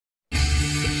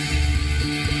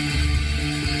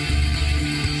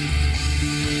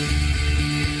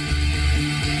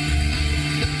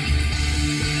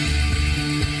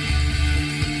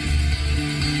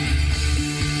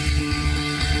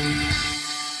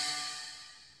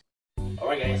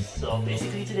guys, so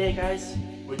basically today guys,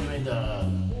 we're doing the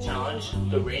challenge,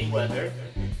 the rainy weather.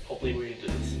 Hopefully we're gonna do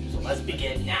this. So let's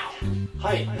begin now.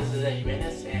 Hi, this is Eddie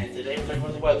Jimenez, and today we're talking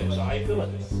about the weather. So how you feel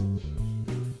about this?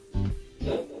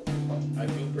 I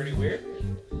feel pretty weird.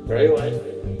 Very wet.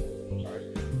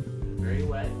 Sorry. Very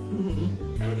wet.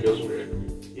 Kind of feels weird.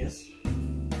 Yes.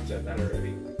 Said that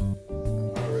already.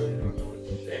 I really don't know what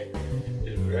to say.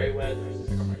 It's very wet.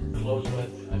 I got my clothes wet.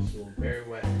 I feel very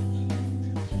wet.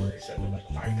 I said it like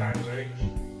 5 times already.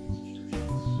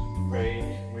 Very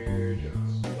weird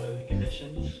weather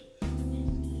conditions.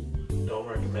 Don't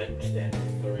recommend standing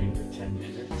in the rain for 10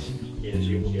 minutes. Yes,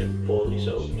 you will get fully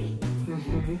soaked.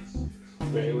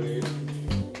 Very weird.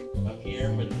 I'm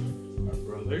here with my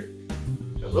brother.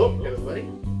 Hello, everybody.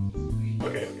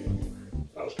 Okay.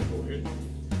 That was kind of weird.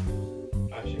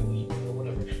 Actually,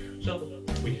 whatever. So,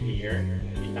 we're here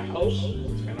in the house.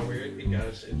 It's kind of weird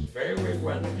because it's very weird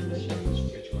weather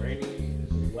conditions. It's rainy,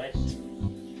 it's wet.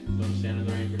 Don't stand in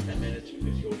the rain for 10 minutes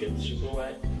because you'll get super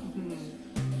wet.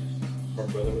 My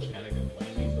brother was kind of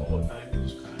complaining the whole time. He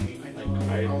was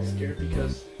crying. I was scared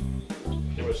because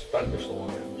There was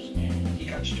thunderstorms and he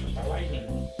got struck by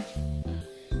lightning.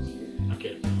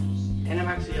 Okay. and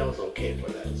I was okay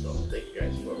for that, so thank you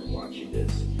guys for watching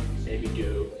this. And if you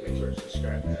do, make sure to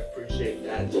subscribe. I appreciate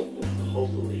that.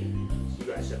 Hopefully, you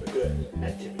guys have a good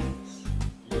activities.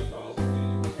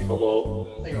 Hello.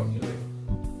 Thank you.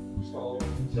 So,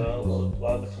 a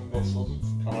lot of different whistles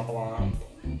come up along.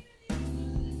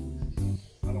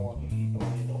 I don't want to keep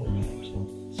lying the whole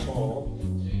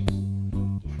time.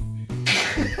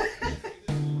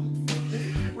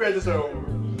 We had this over.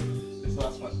 This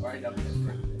last one right up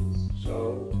there.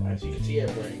 So, as you can see,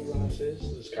 I'm wearing glasses.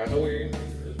 It's kind of weird,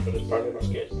 but it's part of my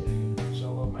skin.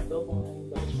 So, my double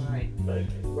that's fine. But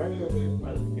regular weird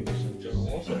weather conditions are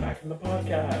also back in the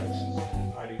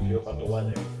podcast. How do you feel about the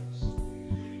weather?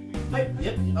 Hi,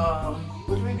 yep.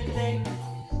 What do we do today?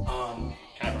 Can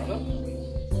I run up?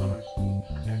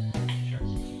 Okay, sure.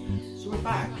 So we're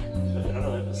back with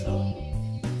another episode,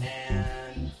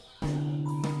 and I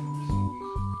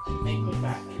think we're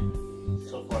back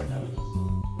so far now.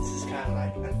 This is kind of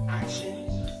like an action,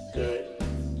 good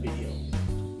video.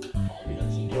 Hope you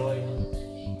guys enjoy.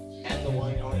 And the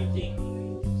one and only thing,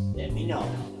 let me know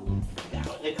down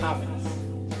in the comments.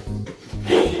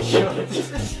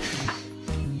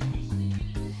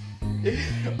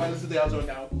 Alright, this is the outro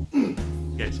now.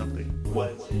 Get something.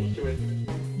 What is it?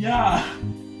 Yeah!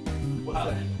 What's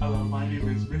that? Hello, my name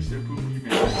is Mr. Poopy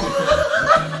Man.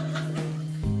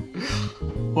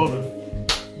 Hold on.